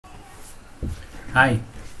Hi,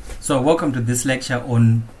 so welcome to this lecture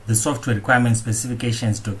on the software requirement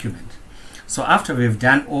specifications document. So after we've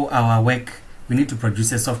done all our work, we need to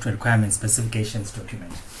produce a software requirement specifications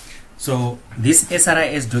document. So this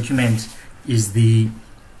SRIS document is the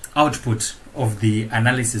output of the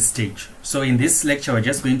analysis stage. So in this lecture, we're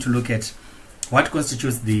just going to look at what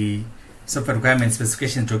constitutes the software requirement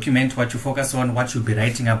specification document, what you focus on, what you'll be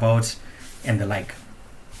writing about, and the like.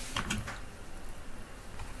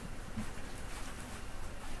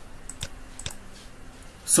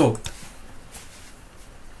 So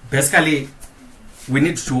basically, we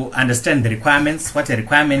need to understand the requirements, what a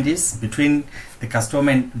requirement is between the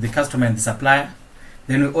customer and the supplier.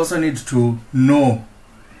 Then we also need to know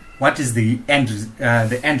what is the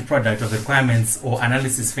end product of the requirements or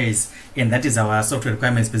analysis phase, and that is our software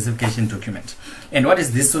requirement specification document. And what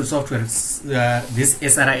is this software? This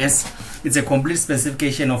SRIS? It's a complete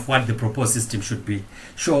specification of what the proposed system should be.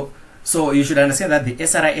 So you should understand that the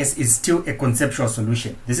SRIS is still a conceptual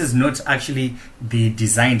solution. This is not actually the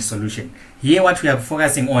designed solution. Here what we are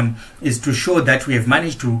focusing on is to show that we have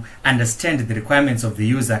managed to understand the requirements of the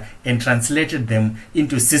user and translated them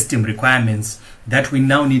into system requirements that we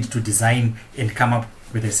now need to design and come up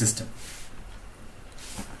with a system.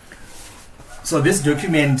 So this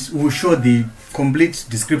document will show the complete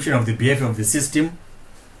description of the behavior of the system.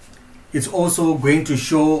 It's also going to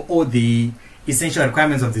show all the essential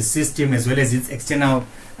requirements of the system as well as its external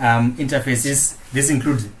interfaces. This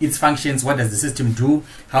includes its functions, what does the system do,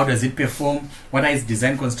 how does it perform, what are its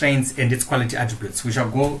design constraints, and its quality attributes. We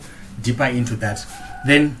shall go deeper into that.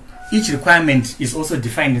 Then each requirement is also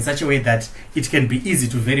defined in such a way that it can be easy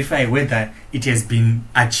to verify whether it has been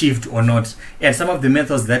achieved or not. And some of the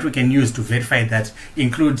methods that we can use to verify that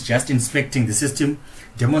include just inspecting the system,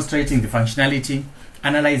 demonstrating the functionality,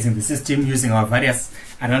 analyzing the system using our various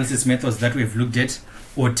analysis methods that we've looked at,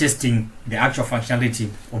 or testing the actual functionality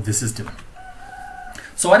of the system.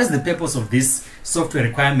 So what is the purpose of this software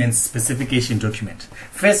requirements specification document?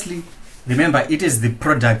 Firstly, remember it is the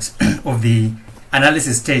product of the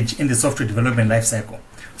analysis stage in the software development lifecycle.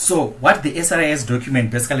 So what the SRIS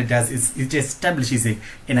document basically does is it establishes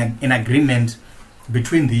an agreement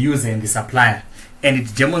between the user and the supplier, and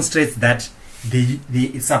it demonstrates that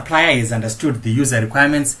the supplier has understood the user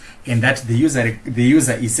requirements and that the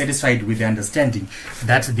user is satisfied with the understanding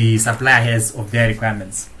that the supplier has of their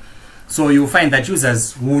requirements. So you'll find that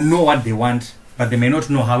users will know what they want, but they may not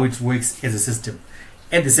know how it works as a system.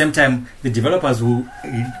 At the same time, the developers who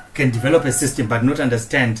can develop a system but not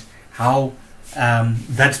understand how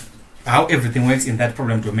everything works in that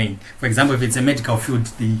problem domain. For example, if it's a medical field,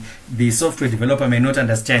 the software developer may not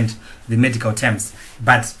understand the medical terms,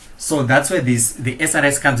 but so that's where the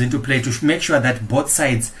SRS comes into play to make sure that both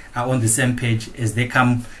sides are on the same page as they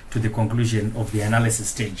come to the conclusion of the analysis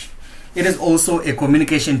stage. It is also a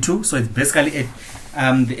communication tool, so it's basically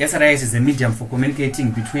the SRIS is a medium for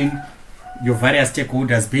communicating between your various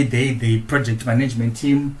stakeholders, be they the project management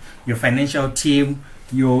team, your financial team,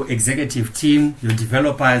 your executive team, your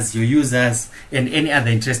developers, your users, and any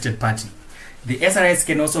other interested party. The SRIS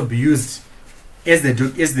can also be used as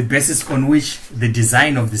the basis on which the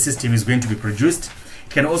design of the system is going to be produced.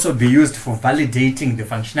 It can also be used for validating the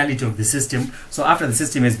functionality of the system. So after the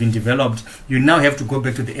system has been developed, you now have to go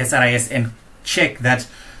back to the SRIS and check that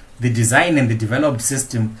the design and the developed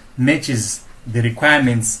system matches the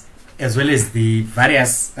requirements as well as the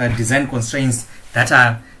various design constraints that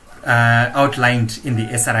are outlined in the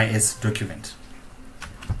SRIS document.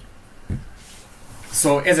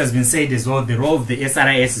 So as has been said as well, the role of the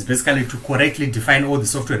SRIS is basically to correctly define all the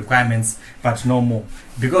software requirements, but no more.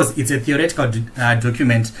 Because it's a theoretical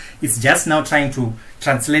document, it's just now trying to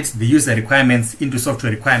translate the user requirements into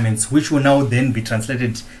software requirements, which will now then be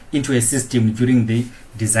translated into a system during the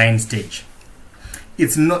design stage.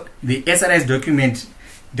 It's not, the SRIS document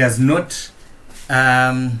does not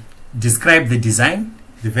describe the design,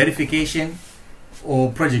 the verification,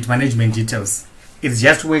 or project management details. It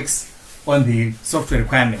just works on the software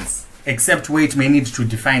requirements, except where it may need to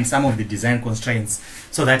define some of the design constraints,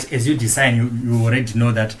 so that as you design, you already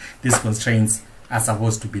know that these constraints are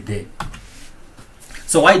supposed to be there.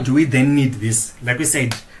 So why do we then need this? Like we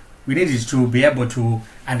said, we need it to be able to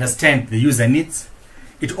understand the user needs.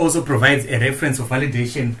 It also provides a reference or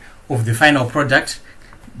validation of the final product.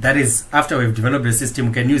 That is, after we've developed the system,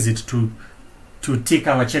 we can use it to tick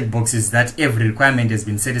our checkboxes that every requirement has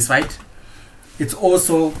been satisfied. It's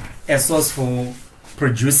also a source for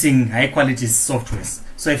producing high quality softwares.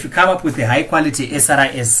 So if you come up with a high quality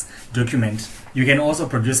SRIS document, you can also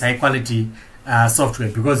produce high quality software,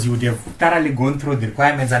 because you would have thoroughly gone through the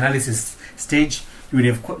requirements analysis stage. You would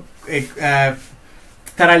have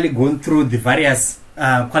thoroughly gone through the various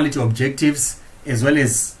quality objectives as well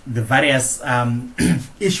as the various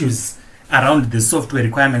issues around the software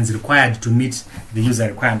requirements required to meet the user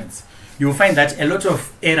requirements. You will find that a lot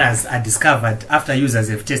of errors are discovered after users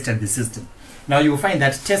have tested the system. Now you will find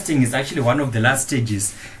that testing is actually one of the last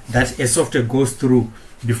stages that a software goes through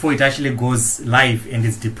before it actually goes live and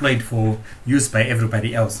is deployed for use by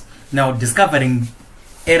everybody else. Now discovering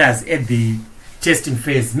errors at the testing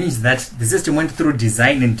phase means that the system went through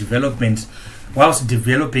design and development whilst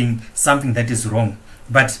developing something that is wrong.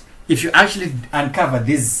 But if you actually uncover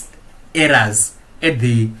these errors at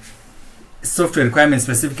the software requirement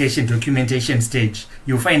specification documentation stage,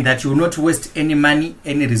 you'll find that you will not waste any money,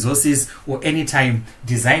 any resources, or any time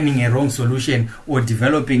designing a wrong solution or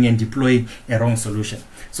developing and deploying a wrong solution.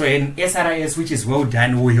 So an SRIS which is well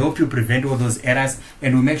done will help you prevent all those errors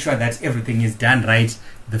and will make sure that everything is done right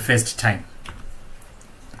the first time.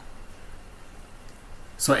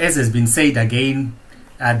 So as has been said again,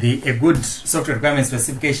 a good software requirement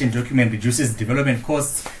specification document reduces development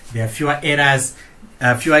costs. There are fewer errors,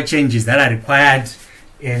 fewer changes that are required,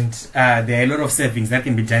 and there are a lot of savings that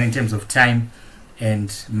can be done in terms of time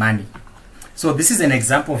and money. So this is an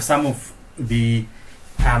example of some of the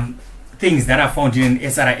things that are found in an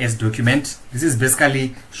SRIS document. This is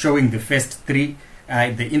basically showing the first three,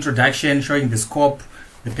 the introduction, showing the scope,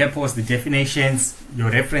 the purpose, the definitions,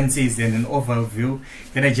 your references, and an overview.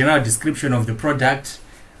 Then a general description of the product,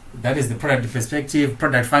 that is the product perspective,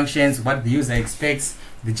 product functions, what the user expects,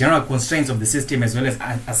 the general constraints of the system, as well as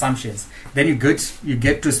assumptions. Then you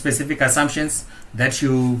get to specific assumptions that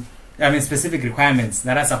specific requirements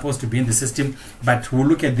that are supposed to be in the system. But we'll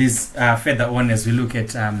look at this further on as we look at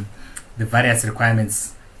the various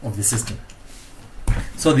requirements of the system.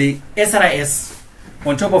 So the SRIS,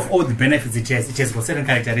 on top of all the benefits it has got certain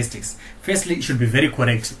characteristics. Firstly, it should be very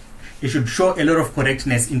correct. It should show a lot of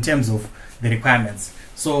correctness in terms of the requirements.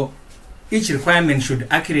 So each requirement should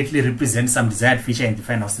accurately represent some desired feature in the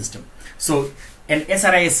final system. So an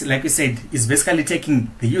SRIS, like we said, is basically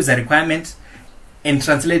taking the user requirement and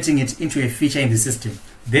translating it into a feature in the system,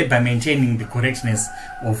 thereby maintaining the correctness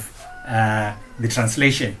of the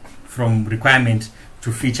translation from requirement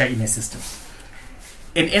to feature in a system.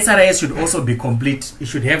 An SRIS should also be complete. It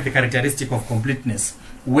should have the characteristic of completeness,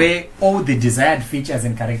 where all the desired features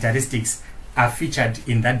and characteristics are featured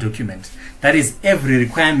in that document. That is, every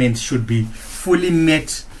requirement should be fully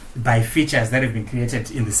met by features that have been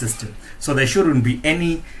created in the system. So there shouldn't be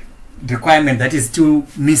any requirement that is still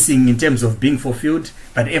missing in terms of being fulfilled,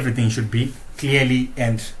 but everything should be clearly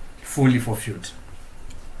and fully fulfilled.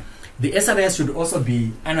 The SRIS should also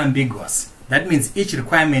be unambiguous. That means each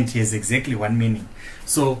requirement has exactly one meaning.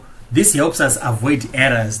 So this helps us avoid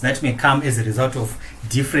errors that may come as a result of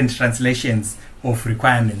different translations of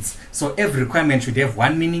requirements. So every requirement should have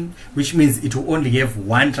one meaning, which means it will only have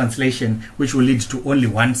one translation, which will lead to only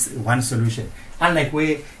one solution. Unlike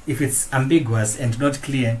where if it's ambiguous and not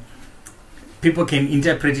clear, people can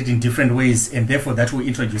interpret it in different ways, and therefore that will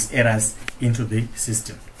introduce errors into the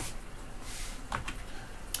system.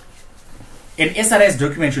 An SRIS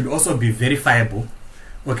document should also be verifiable.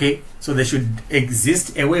 Okay, so there should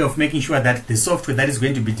exist a way of making sure that the software that is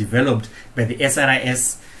going to be developed by the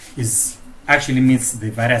SRIS actually meets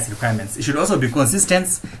the various requirements. It should also be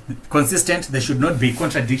consistent. There should not be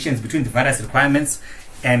contradictions between the various requirements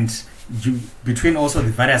and between also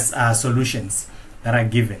the various solutions that are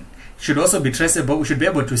given. It should also be traceable. We should be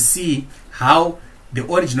able to see how the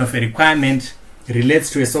origin of a requirement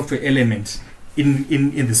relates to a software element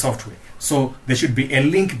in the software. So there should be a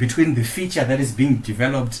link between the feature that is being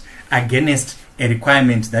developed against a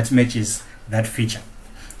requirement that matches that feature.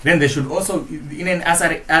 Then there should also, in an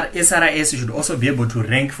SRIS, you should also be able to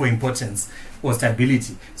rank for importance or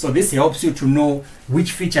stability. So this helps you to know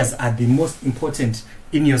which features are the most important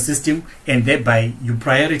in your system, and thereby you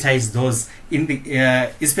prioritize those,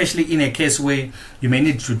 especially in a case where you may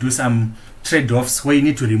need to do some trade-offs, where you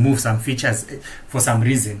need to remove some features for some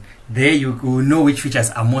reason. There you will know which features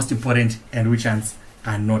are most important and which ones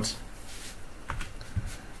are not.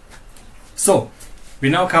 So we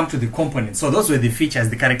now come to the components. So those were the features,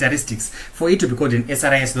 the characteristics. For it to be called an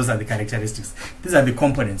SRIS, those are the characteristics. These are the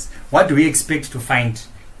components. What do we expect to find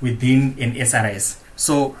within an SRIS?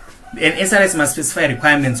 So an SRIS must specify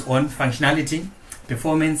requirements on functionality,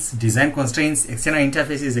 performance, design constraints, external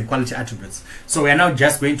interfaces, and quality attributes. So we are now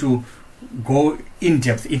just going to go in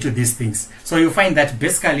depth into these things. So you'll find that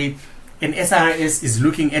basically an SRIS is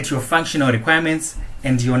looking at your functional requirements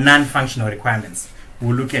and your non-functional requirements.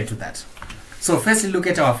 We'll look into that. So firstly, look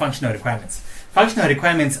at our functional requirements. Functional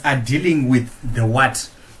requirements are dealing with the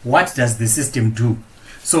what. What does the system do?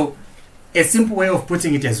 So a simple way of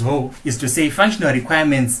putting it as well is to say functional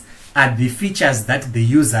requirements are the features that the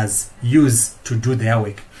users use to do their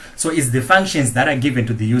work. So it's the functions that are given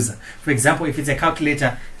to the user. For example, if it's a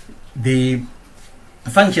calculator, the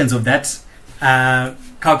functions of that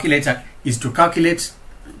calculator is to calculate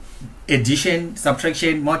addition,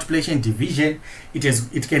 subtraction, multiplication, division.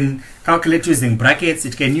 It can calculate using brackets,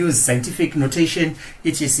 it can use scientific notation,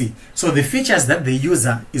 etc. So the features that the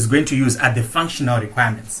user is going to use are the functional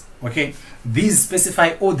requirements. Okay, these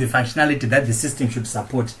specify all the functionality that the system should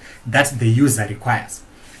support that the user requires.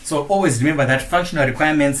 So always remember that functional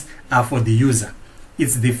requirements are for the user.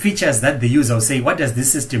 It's the features that the user will say, what does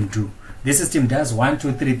this system do? This system does 1,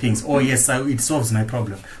 2, 3 things. Oh yes, it solves my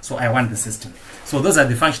problem, so I want the system. So those are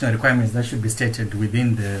the functional requirements that should be stated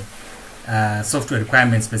within the software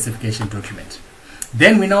requirement specification document.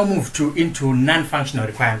 Then we now move into non-functional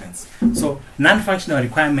requirements. So non-functional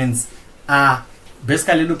requirements are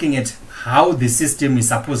basically looking at how the system is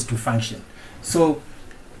supposed to function. So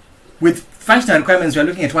with functional requirements, we are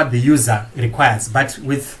looking at what the user requires, but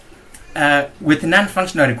with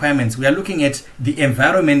non-functional requirements, we are looking at the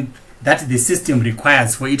environment that the system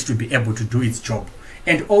requires for it to be able to do its job.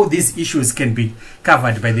 And all these issues can be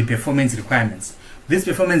covered by the performance requirements. These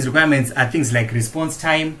performance requirements are things like response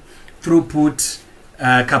time, throughput,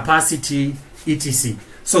 capacity, etc.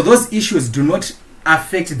 So those issues do not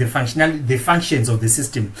affect the functions of the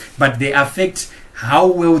system, but they affect how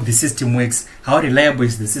well the system works, how reliable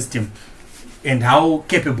is the system, and how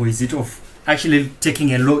capable is it of actually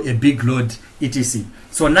taking a big load, etc.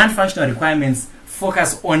 So non-functional requirements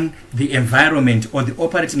focus on the environment or the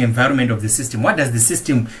operating environment of the system. What does the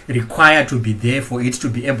system require to be there for it to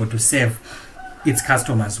be able to serve its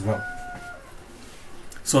customers well?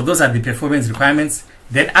 So those are the performance requirements.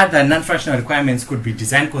 Then other non-functional requirements could be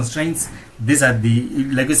design constraints. These are the,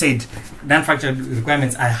 like we said, non-functional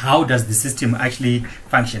requirements are how does the system actually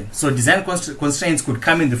function. So design constraints could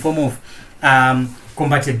come in the form of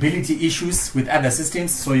compatibility issues with other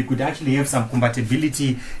systems. So you could actually have some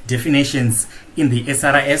compatibility definitions in the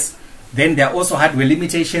SRS. Then there are also hardware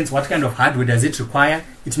limitations. What kind of hardware does it require?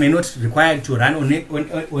 It may not require to run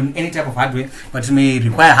on any type of hardware, but it may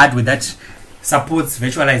require hardware that supports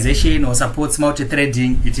virtualization or supports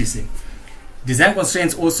multi-threading, etc. Design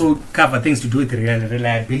constraints also cover things to do with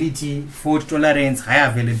reliability, fault tolerance, high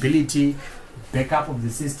availability, backup of the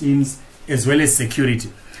systems, as well as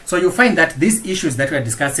security. So you'll find that these issues that we're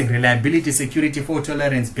discussing, reliability, security, fault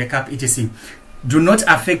tolerance, backup, etc., do not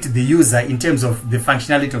affect the user in terms of the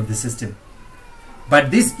functionality of the system.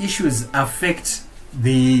 But these issues affect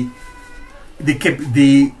the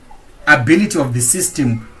ability of the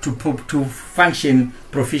system to function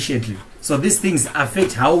proficiently. So these things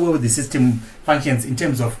affect how well the system functions in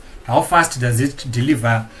terms of how fast does it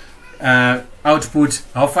deliver output,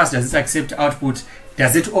 how fast does it accept output,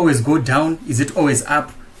 does it always go down, is it always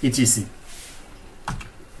up, etc.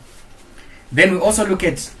 Then we also look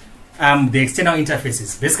at the external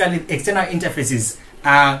interfaces. Basically, external interfaces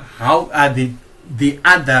are how are the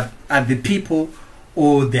people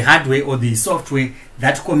or the hardware or the software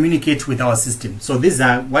that communicate with our system. So these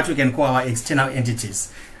are what we can call our external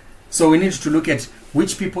entities. So we need to look at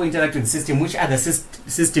which people interact with the system, which other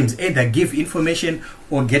systems either give information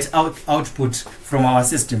or get output from our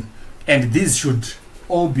system. And these should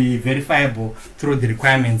all be verifiable through the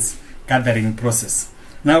requirements gathering process.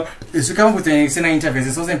 Now, as we come up with an external interface,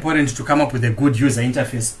 it's also important to come up with a good user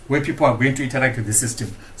interface where people are going to interact with the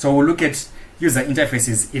system. So we'll look at user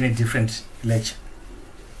interfaces in a different lecture.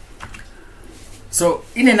 So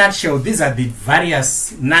in a nutshell, these are the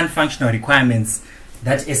various non-functional requirements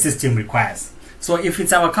that a system requires. So if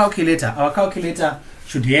it's our calculator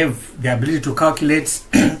should have the ability to calculate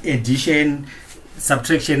addition,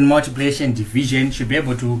 subtraction, multiplication, division, should be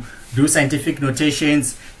able to do scientific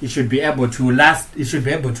notations, it should be able to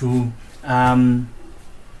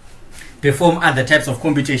perform other types of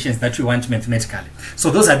computations that you want mathematically.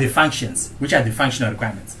 So those are the functions, which are the functional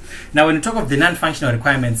requirements. Now when we talk of the non-functional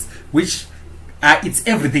requirements, which it's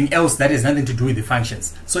everything else that has nothing to do with the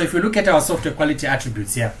functions. So if you look at our software quality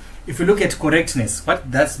attributes here, if you look at correctness,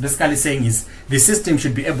 what that's basically saying is the system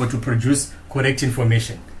should be able to produce correct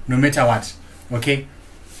information no matter what. Okay,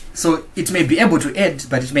 so it may be able to add,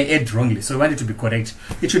 but it may add wrongly, so we want it to be correct.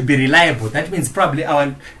 It should be reliable. That means probably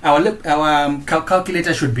our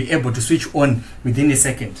calculator should be able to switch on within a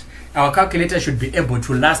second. Our calculator should be able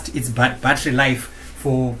to last its battery life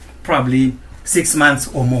for probably 6 months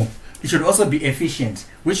or more. it should also be efficient,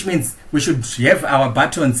 which means we should have our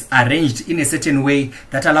buttons arranged in a certain way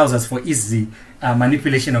that allows us for easy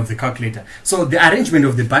manipulation of the calculator. So the arrangement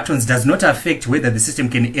of the buttons does not affect whether the system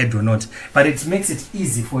can add or not, but it makes it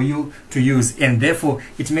easy for you to use, and therefore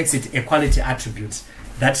it makes it a quality attribute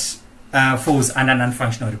that falls under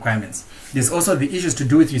non-functional requirements. There's also the issues to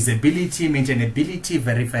do with usability, maintainability,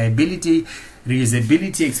 verifiability,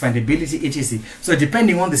 reusability, expandability, etc. So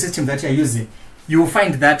depending on the system that you're using, you will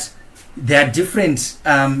find that there are different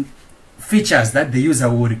features that the user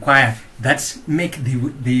will require that make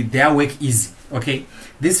their work easy. Okay,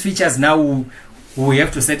 these features now we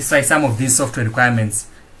have to satisfy some of these software requirements,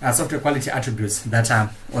 software quality attributes that are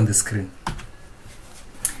on the screen.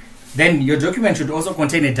 Then your document should also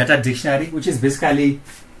contain a data dictionary, which is basically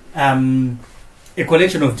a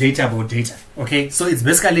collection of data about data. Okay, so it's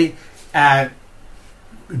basically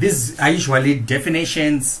these are usually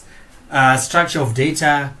definitions, structure of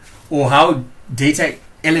data, or how data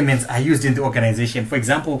elements are used in the organization. For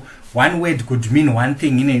example, one word could mean one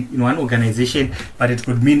thing in one organization, but it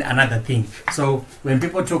could mean another thing. So when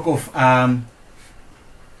people talk of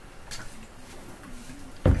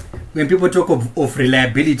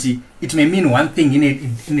reliability, it may mean one thing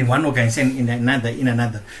in one organization, in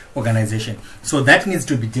another organization. So that needs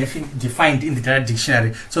to be defined in the data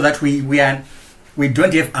dictionary, so that we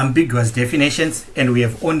don't have ambiguous definitions and we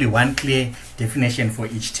have only one clear definition for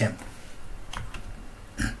each term.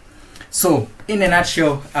 So in a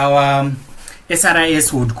nutshell, our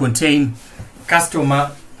SRIS would contain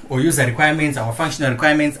customer or user requirements, our functional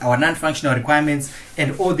requirements, our non-functional requirements,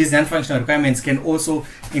 and all these non-functional requirements can also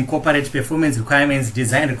incorporate performance requirements,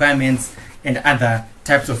 design requirements, and other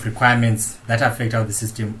types of requirements that affect how the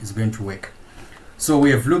system is going to work. So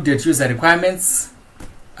we have looked at user requirements.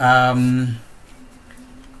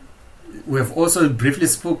 We have also briefly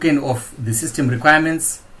spoken of the system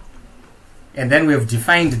requirements, and then we have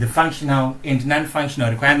defined the functional and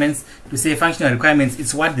non-functional requirements. To say functional requirements,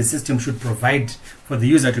 it's what the system should provide for the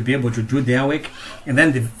user to be able to do their work, and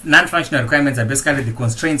then the non-functional requirements are basically the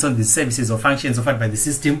constraints on the services or functions offered by the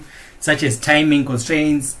system, such as timing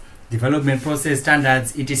constraints, development process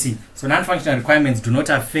standards, etc. So non-functional requirements do not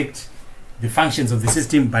affect the functions of the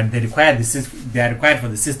system, but they are required for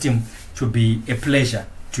the system to be a pleasure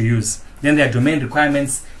to use. Then there are domain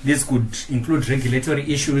requirements. This could include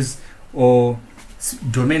regulatory issues or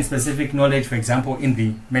domain-specific knowledge. For example, in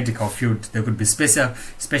the medical field, there could be special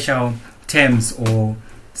terms or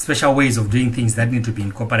special ways of doing things that need to be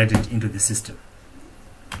incorporated into the system.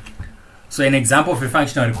 So an example of a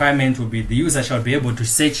functional requirement would be the user shall be able to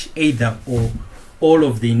search either or all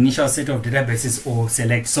of the initial set of databases or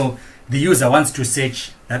select. So the user wants to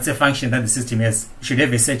search. That's a function that the system has. It should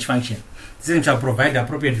have a search function. The system shall provide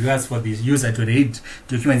appropriate viewers for the user to read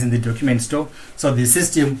documents in the document store. So the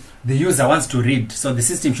user wants to read. So the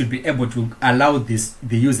system should be able to allow the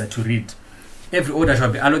user to read. Every order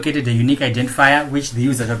shall be allocated a unique identifier, which the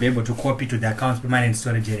user shall be able to copy to the account's permanent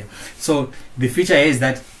storage area. So the feature is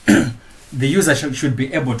that the user should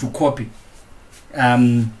be able to copy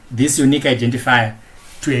this unique identifier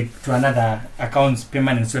to another account's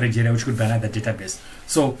permanent storage area, which could be another database.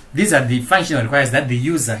 So these are the functional requirements that the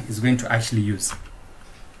user is going to actually use.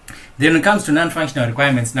 Then when it comes to non-functional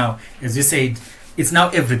requirements, now, as you said, it's now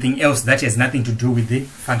everything else that has nothing to do with the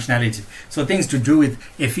functionality. So things to do with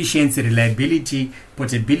efficiency, reliability,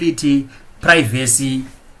 portability, privacy,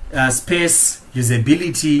 space,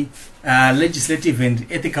 usability, legislative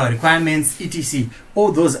and ethical requirements, etc.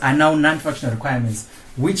 All those are now non-functional requirements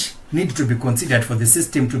which need to be considered for the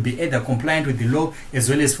system to be either compliant with the law, as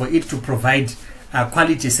well as for it to provide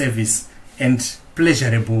quality service and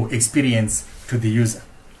pleasurable experience to the user.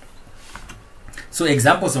 So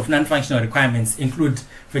examples of non-functional requirements include,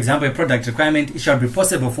 for example, a product requirement. It shall be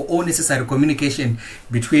possible for all necessary communication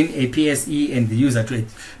between a PSE and the user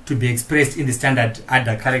to be expressed in the standard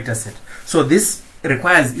ADA character set. So this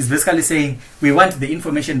is basically saying we want the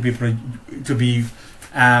information to be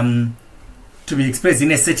expressed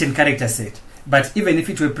in a certain character set, but even if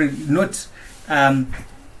it were not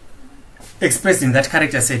expressed in that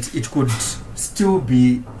character set, it could still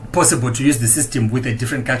be possible to use the system with a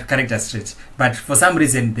different character set, but for some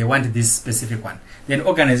reason they want this specific one. Then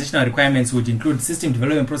organizational requirements would include system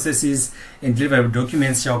development processes and deliverable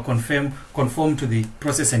documents shall conform to the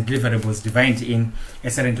process and deliverables defined in a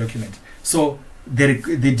certain document. So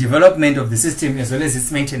the development of the system as well as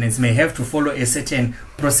its maintenance may have to follow a certain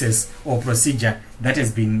process or procedure that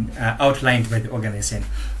has been outlined by the organization.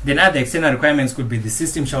 Then other external requirements could be the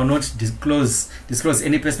system shall not disclose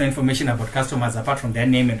any personal information about customers apart from their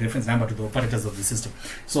name and reference number to the operators of the system.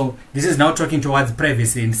 So this is now talking towards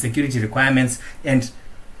privacy and security requirements, and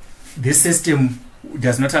this system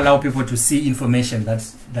does not allow people to see information that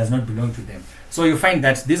does not belong to them. So you find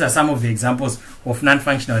that these are some of the examples of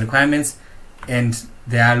non-functional requirements, and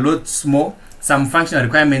there are lots more. Some functional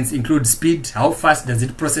requirements include speed. How fast does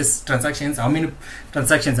it process transactions? How many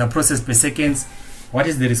transactions are processed per second? What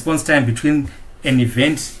is the response time between an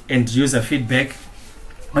event and user feedback?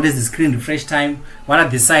 What is the screen refresh time? What are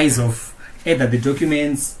the size of either the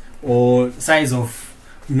documents or size of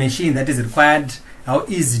machine that is required? How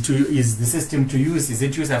easy is the system to use? Is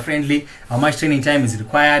it user friendly? How much training time is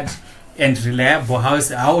required? And reliable?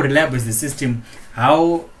 How reliable is the system?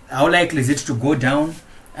 How likely is it to go down?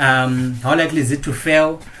 How likely is it to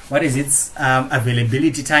fail? What is its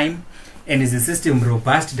availability time? And is the system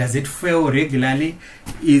robust? Does it fail regularly?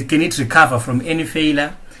 Can it recover from any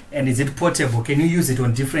failure? And is it portable? Can you use it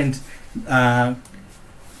on different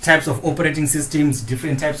types of operating systems,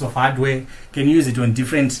 different types of hardware? Can you use it on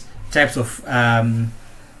different types of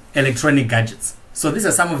electronic gadgets? So these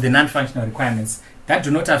are some of the non-functional requirements that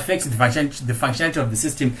do not affect the functionality of the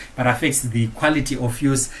system, but affects the quality of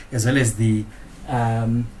use as well as the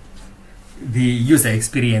user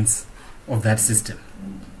experience of that system.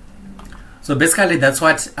 So basically that's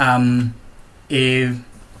what a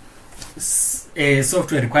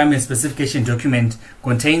software requirement specification document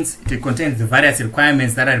contains. It contains the various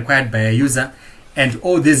requirements that are required by a user, and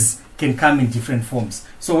all these can come in different forms.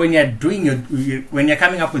 So when you're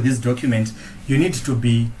coming up with this document, you need to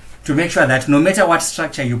make sure that no matter what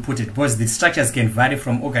structure you put it, because the structures can vary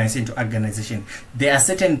from organization to organization, there are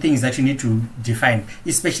certain things that you need to define,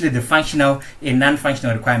 especially the functional and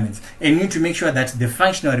non-functional requirements. And you need to make sure that the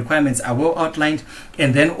functional requirements are well outlined,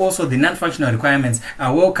 and then also the non-functional requirements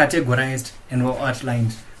are well categorized and well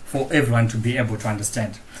outlined for everyone to be able to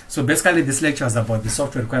understand. So basically this lecture was about the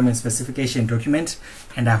software requirement specification document,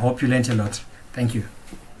 and I hope you learned a lot. Thank you.